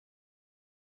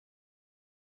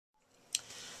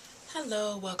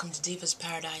Hello, welcome to Diva's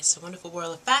Paradise, a wonderful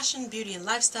world of fashion, beauty, and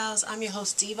lifestyles. I'm your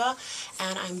host, Diva,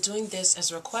 and I'm doing this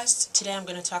as a request. Today I'm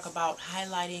going to talk about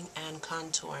highlighting and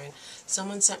contouring.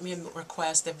 Someone sent me a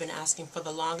request. They've been asking for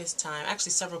the longest time,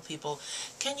 actually several people,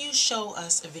 can you show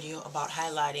us a video about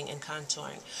highlighting and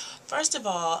contouring? First of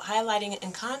all, highlighting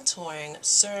and contouring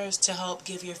serves to help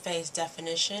give your face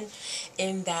definition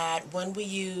in that when we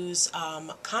use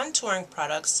contouring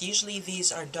products, usually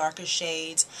these are darker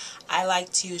shades. I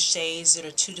like to use shades that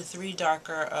are 2 to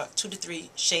 3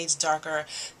 shades darker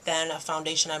than a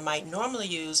foundation I might normally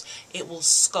use. It will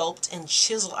sculpt and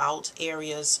chisel out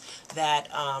areas that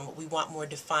we want more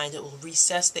defined. It will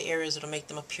recess the areas that will make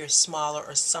them appear smaller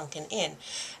or sunken in.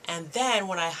 And then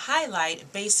when I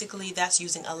highlight, basically that's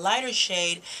using a lighter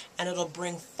shade, and it'll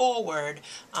bring forward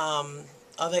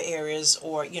other areas,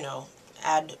 or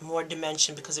add more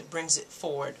dimension because it brings it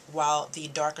forward while the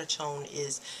darker tone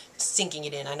is sinking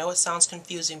it in. I know it sounds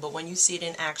confusing, but when you see it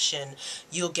in action,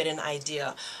 you'll get an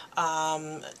idea.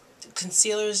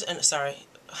 Highlighters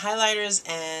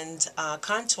and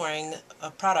contouring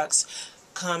products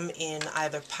come in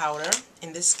either powder.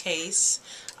 In this case,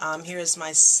 here is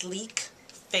my Sleek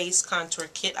Face Contour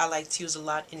Kit. I like to use a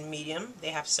lot in medium. They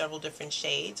have several different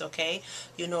shades, okay?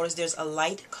 You'll notice there's a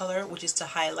light color, which is to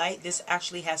highlight. This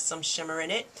actually has some shimmer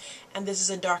in it. And this is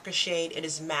a darker shade. It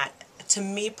is matte. To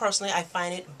me, personally, I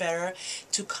find it better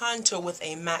to contour with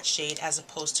a matte shade as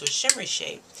opposed to a shimmery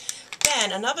shade.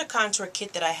 Then, another contour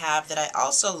kit that I have that I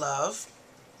also love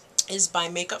is by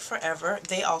Makeup Forever.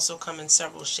 They also come in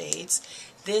several shades.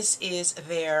 This is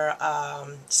their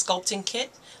sculpting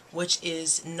kit, which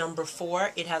is number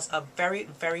 4. It has a very,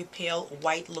 very pale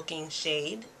white looking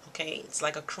shade. Okay, it's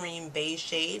like a cream beige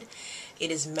shade. It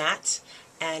is matte,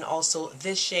 and also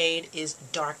this shade is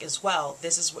dark as well.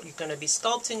 This is what you're going to be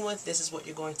sculpting with. This is what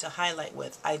you're going to highlight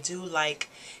with. I do like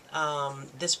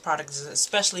this product,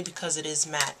 especially because it is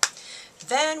matte.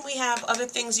 Then we have other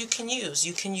things you can use.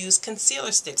 You can use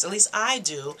concealer sticks. At least I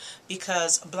do,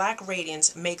 because Black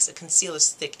Radiance makes a concealer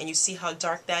stick, and you see how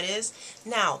dark that is?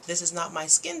 Now, this is not my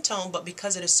skin tone, but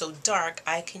because it is so dark,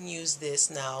 I can use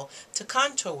this now to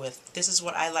contour with. This is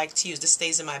what I like to use. This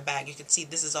stays in my bag. You can see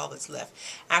this is all that's left.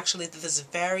 Actually, this is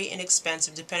very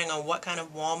inexpensive, depending on what kind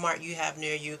of Walmart you have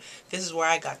near you. This is where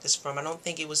I got this from. I don't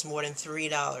think it was more than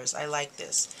 $3. I like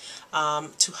this.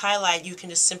 To highlight, you can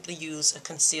just simply use a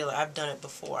concealer. I've done it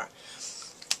before.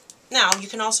 Now, you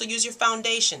can also use your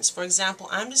foundations. For example,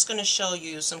 I'm just going to show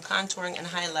you some contouring and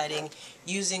highlighting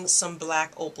using some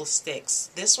black opal sticks.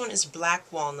 This one is Black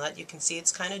Walnut. You can see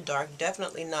it's kind of dark.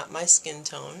 Definitely not my skin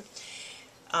tone.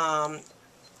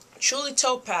 Truly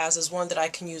Topaz is one that I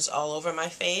can use all over my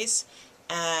face.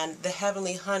 And the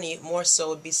Heavenly Honey, more so,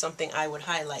 would be something I would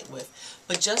highlight with.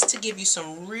 But just to give you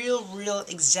some real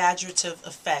exaggerative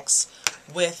effects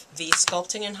with the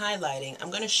sculpting and highlighting, I'm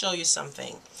going to show you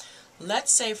something.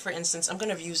 Let's say, for instance, I'm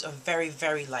going to use a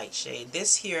very light shade.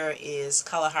 This here is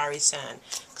Kalahari Sand,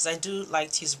 because I do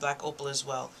like to use Black Opal as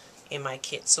well in my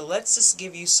kit. So let's just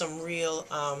give you some real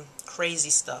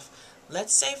crazy stuff.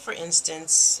 Let's say, for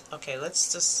instance, okay,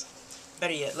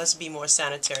 better yet, let's be more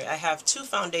sanitary. I have 2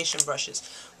 foundation brushes.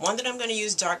 One that I'm going to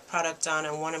use dark product on,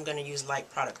 and one I'm going to use light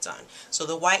product on. So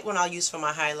the white one I'll use for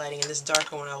my highlighting, and this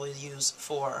darker one I will use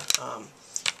for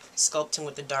sculpting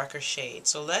with the darker shade.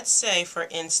 So let's say, for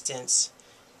instance,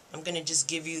 I'm going to just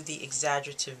give you the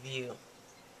exaggerative view.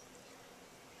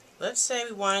 Let's say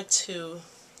we wanted to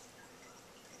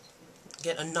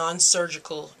get a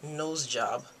non-surgical nose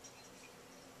job.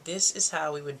 This is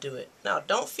how we would do it. Now,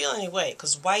 don't feel any way,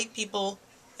 because white people,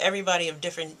 everybody of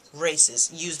different races,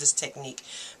 use this technique.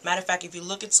 Matter of fact, if you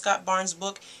look at Scott Barnes'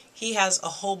 book, he has a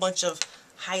whole bunch of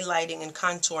highlighting and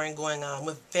contouring going on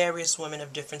with various women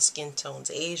of different skin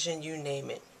tones, Asian, you name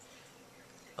it.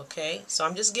 Okay, so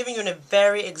I'm just giving you a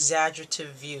very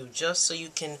exaggerative view, just so you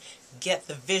can get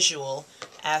the visual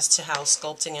as to how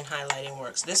sculpting and highlighting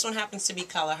works. This one happens to be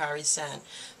Kalahari Sand.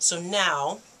 So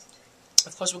now,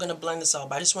 of course, we're going to blend this all,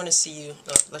 but I just want to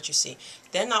let you see.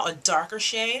 Then now a darker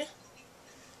shade.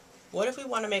 What if we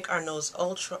want to make our nose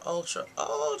ultra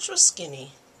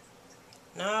skinny?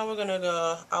 Now we're going to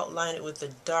go outline it with the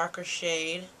darker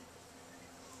shade.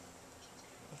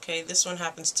 Okay, this one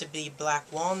happens to be Black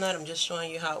Walnut. I'm just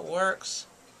showing you how it works.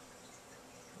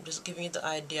 I'm just giving you the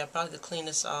idea. I'll probably clean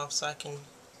this off so I can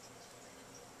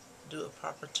do a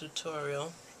proper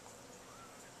tutorial.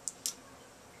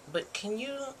 But can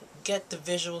you get the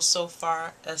visual so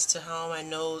far as to how my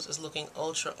nose is looking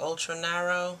ultra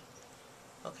narrow?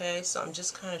 Okay, so I'm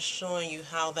just kind of showing you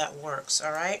how that works,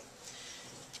 alright?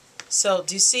 So,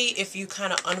 do you see, if you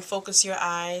kind of unfocus your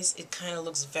eyes, it kind of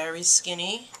looks very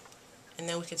skinny. And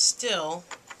then we can still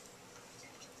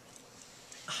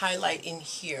highlight in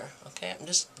here, okay? I'm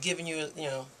just giving you,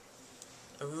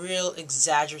 a real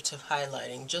exaggerative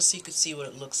highlighting, just so you can see what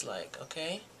it looks like,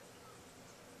 okay?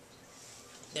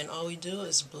 Then all we do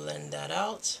is blend that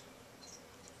out,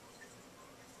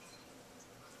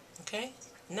 okay?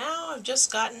 Now I've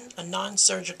just gotten a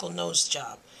non-surgical nose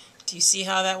job. Do you see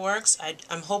how that works?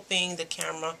 I'm hoping the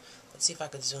camera, let's see if I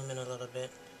could zoom in a little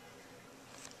bit.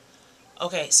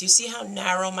 Okay, so you see how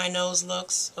narrow my nose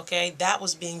looks? Okay, that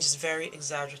was being just very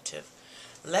exaggerative.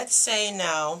 Let's say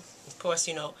now, of course,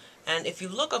 and if you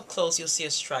look up close, you'll see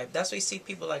a stripe. That's why you see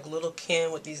people like Little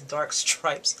Kim with these dark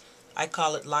stripes. I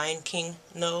call it Lion King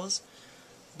nose.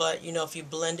 But, if you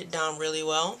blend it down really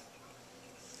well.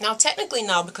 Now, technically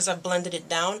now, because I've blended it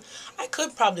down, I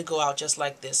could probably go out just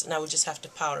like this, and I would just have to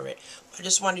powder it. I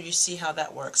just wanted you to see how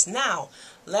that works. Now,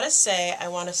 let us say I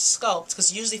want to sculpt,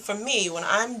 because usually for me, when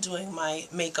I'm doing my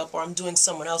makeup or I'm doing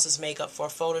someone else's makeup for a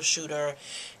photo shoot or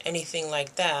anything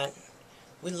like that,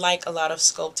 we like a lot of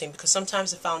sculpting, because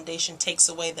sometimes the foundation takes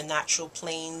away the natural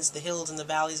planes, the hills and the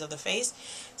valleys of the face.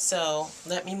 So,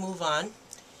 let me move on,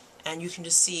 and you can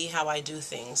just see how I do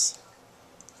things.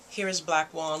 Here is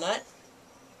black walnut.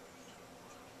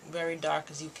 Very dark,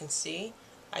 as you can see.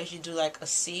 I usually do like a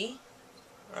C,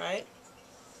 right?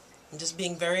 I'm just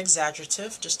being very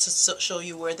exaggerative, just to show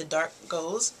you where the dark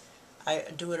goes. I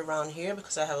do it around here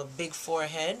because I have a big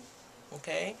forehead,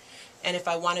 okay? And if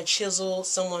I want to chisel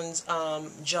someone's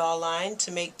jawline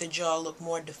to make the jaw look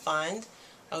more defined,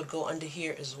 I would go under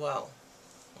here as well,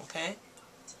 okay?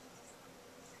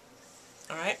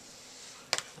 Alright?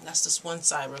 That's just one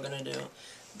side we're going to do.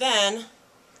 Then,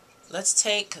 let's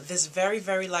take this very,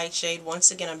 very light shade. Once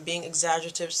again, I'm being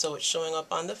exaggerative, so it's showing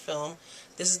up on the film.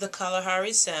 This is the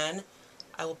Kalahari Sand.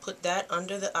 I will put that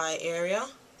under the eye area,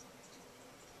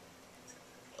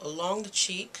 along the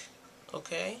cheek,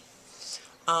 okay?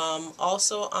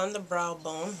 Also on the brow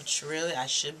bone, which really I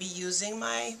should be using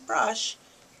my brush.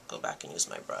 Go back and use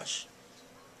my brush.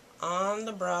 On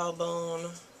the brow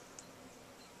bone,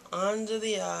 under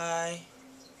the eye.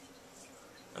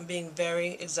 I'm being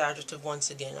very exaggerative once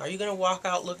again. Are you going to walk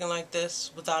out looking like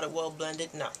this without it well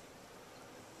blended? No.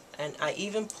 And I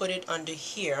even put it under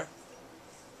here.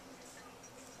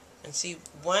 And see,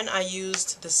 when I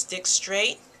used the stick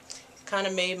straight, it kind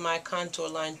of made my contour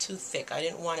line too thick. I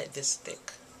didn't want it this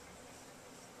thick.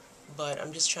 But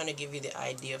I'm just trying to give you the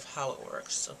idea of how it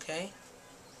works, okay?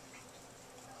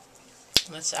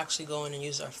 Let's actually go in and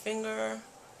use our finger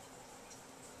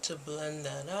to blend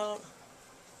that out.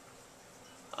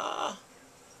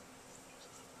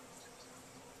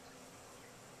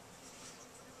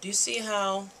 Do you see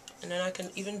how, and then I can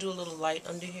even do a little light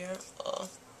under here.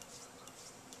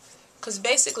 Because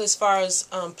basically, as far as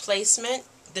placement,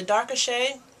 the darker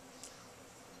shade,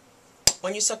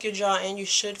 when you suck your jaw in, you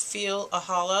should feel a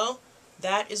hollow.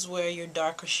 That is where your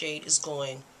darker shade is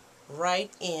going,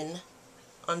 right in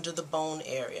under the bone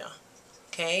area,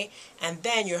 okay? And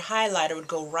then your highlighter would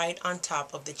go right on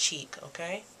top of the cheek,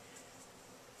 okay?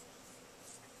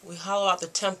 We hollow out the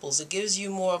temples. It gives you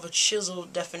more of a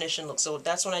chiseled definition look. So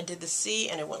that's when I did the C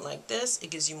and it went like this. It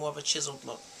gives you more of a chiseled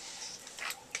look.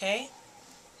 Okay?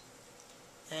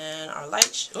 And our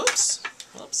light, oops,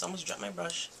 almost dropped my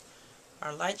brush.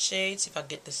 Our light shade, see if I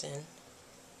get this in,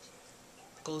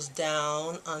 goes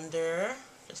down under,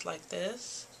 just like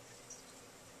this.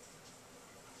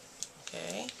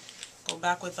 Okay? Go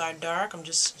back with our dark. I'm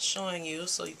just showing you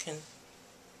so you can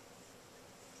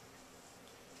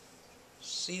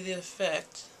see the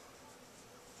effect.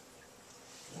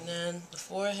 And then the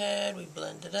forehead, we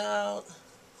blend it out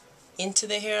into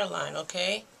the hairline,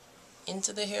 okay?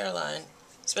 Into the hairline.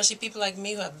 Especially people like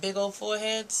me who have big old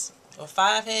foreheads, or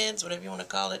 5 heads, whatever you want to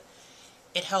call it.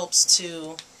 It helps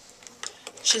to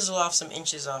chisel off some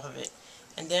inches off of it.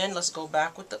 And then let's go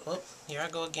back with the, oh, here I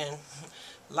go again.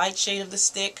 Light shade of the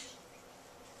stick.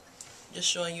 Just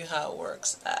showing you how it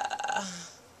works. Yeah.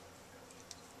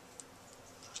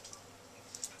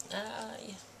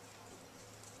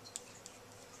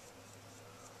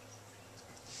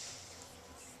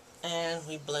 And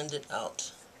we blend it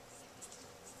out.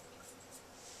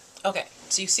 Okay,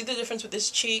 so you see the difference with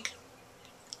this cheek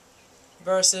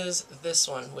versus this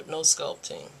one with no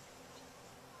sculpting.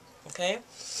 Okay,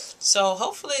 so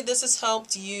hopefully this has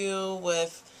helped you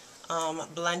with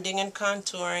blending and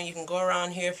contouring. You can go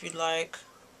around here if you'd like.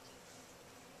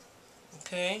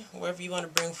 Okay, wherever you want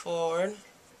to bring forward.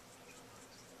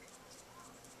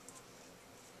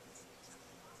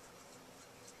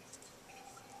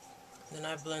 Then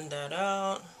I blend that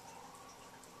out.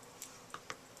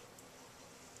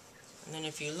 And then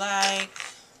if you like,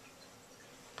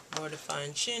 more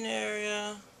defined chin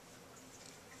area,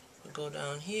 we go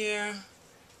down here.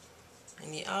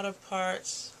 in the outer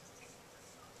parts.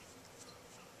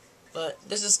 But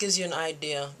this just gives you an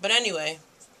idea. But anyway,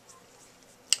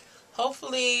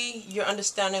 hopefully you're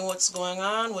understanding what's going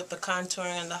on with the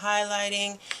contouring and the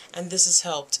highlighting, and this has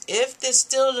helped. If this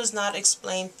still does not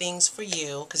explain things for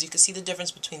you, because you can see the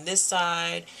difference between this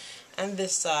side and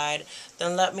this side,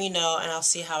 then let me know and I'll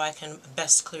see how I can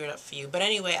best clear it up for you. But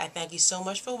anyway, I thank you so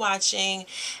much for watching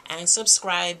and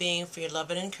subscribing, for your love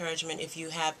and encouragement. If you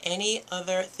have any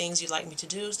other things you'd like me to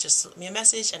do, just send me a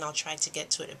message and I'll try to get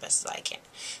to it as best as I can.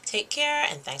 Take care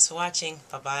and thanks for watching.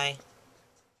 Bye-bye.